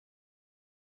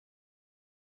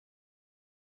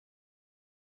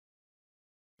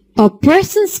A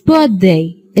person's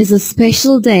birthday is a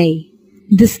special day.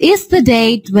 This is the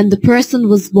date when the person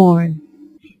was born.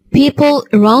 People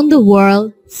around the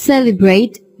world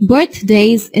celebrate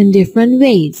birthdays in different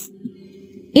ways.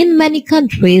 In many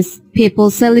countries, people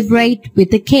celebrate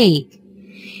with a cake.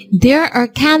 There are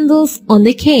candles on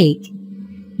the cake.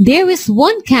 There is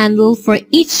one candle for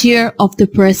each year of the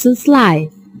person's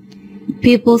life.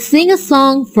 People sing a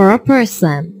song for a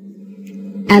person.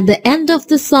 At the end of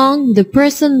the song, the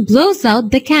person blows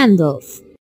out the candles.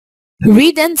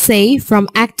 Read and say from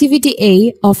Activity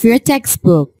A of your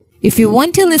textbook. If you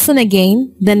want to listen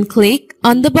again, then click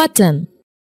on the button.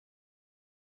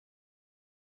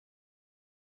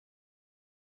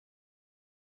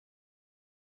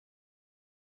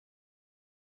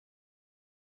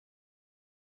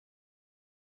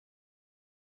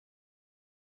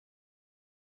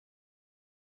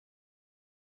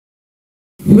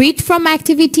 Read from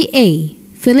Activity A.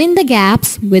 Fill in the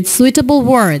gaps with suitable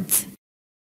words.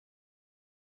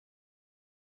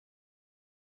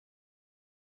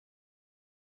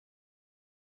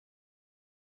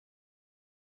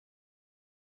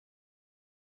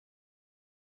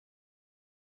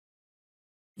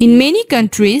 In many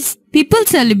countries, people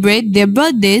celebrate their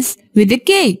birthdays with a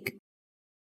cake.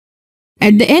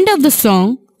 At the end of the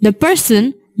song, the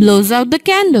person blows out the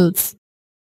candles.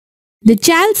 The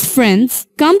child's friends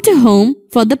come to home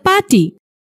for the party.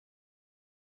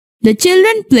 The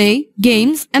children play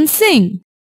games and sing.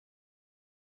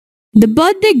 The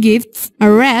birthday gifts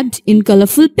are wrapped in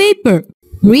colorful paper.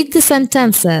 Read the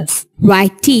sentences.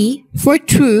 Write T for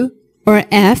true or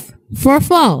F for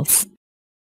false.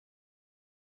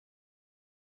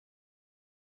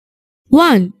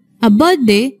 1. A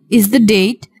birthday is the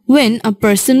date when a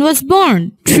person was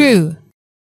born. True.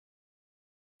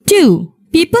 2.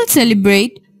 People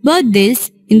celebrate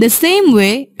birthdays in the same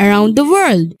way around the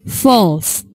world.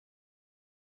 False.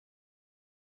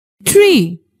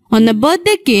 3. On a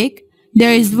birthday cake,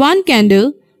 there is one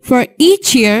candle for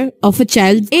each year of a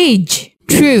child's age.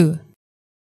 True.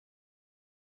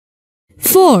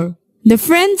 4. The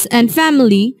friends and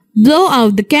family blow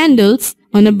out the candles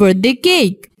on a birthday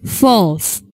cake.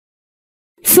 False.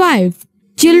 5.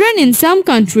 Children in some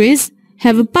countries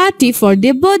have a party for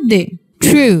their birthday.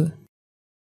 True.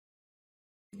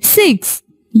 6.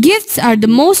 Gifts are the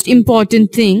most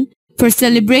important thing for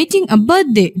celebrating a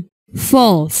birthday.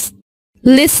 False.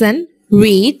 Listen,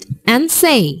 read and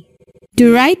say.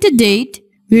 To write a date,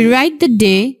 we write the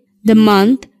day, the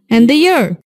month and the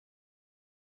year.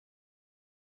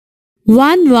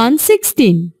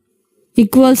 1/1/16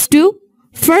 equals to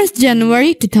 1st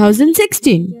January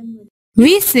 2016.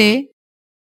 We say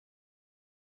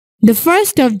the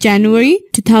 1st of January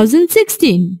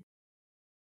 2016.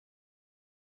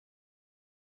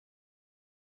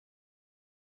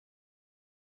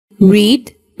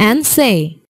 Read and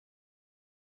say.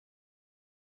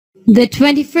 The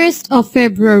 21st of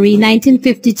February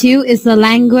 1952 is the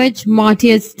Language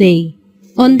Martyrs Day.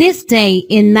 On this day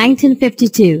in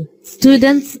 1952,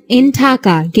 students in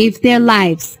Dhaka gave their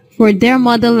lives for their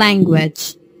mother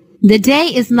language. The day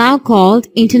is now called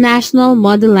International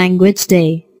Mother Language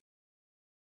Day.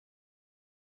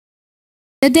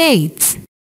 The dates.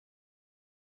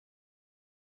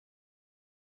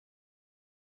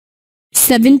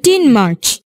 17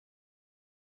 March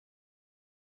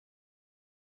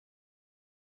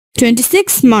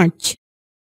 26 March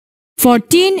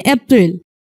 14 April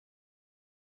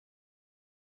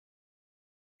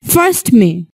 1st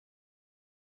May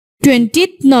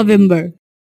 20th November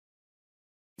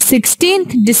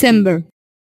 16th December.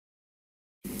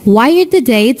 Why are the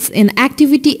dates in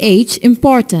Activity H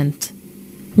important?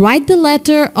 Write the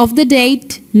letter of the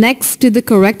date next to the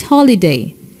correct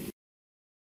holiday.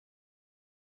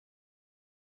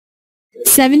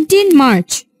 17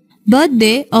 March,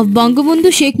 birthday of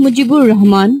Bangabandhu Sheikh Mujibur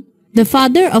Rahman, the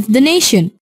father of the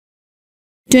nation.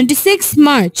 26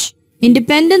 March,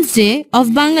 Independence Day of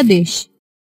Bangladesh.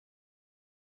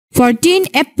 14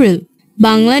 April,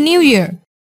 Bangla New Year.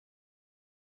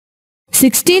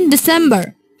 16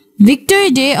 December,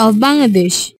 Victory Day of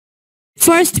Bangladesh.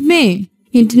 1st May,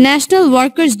 International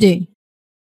Workers' Day.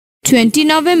 20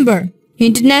 November,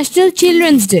 International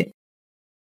Children's Day.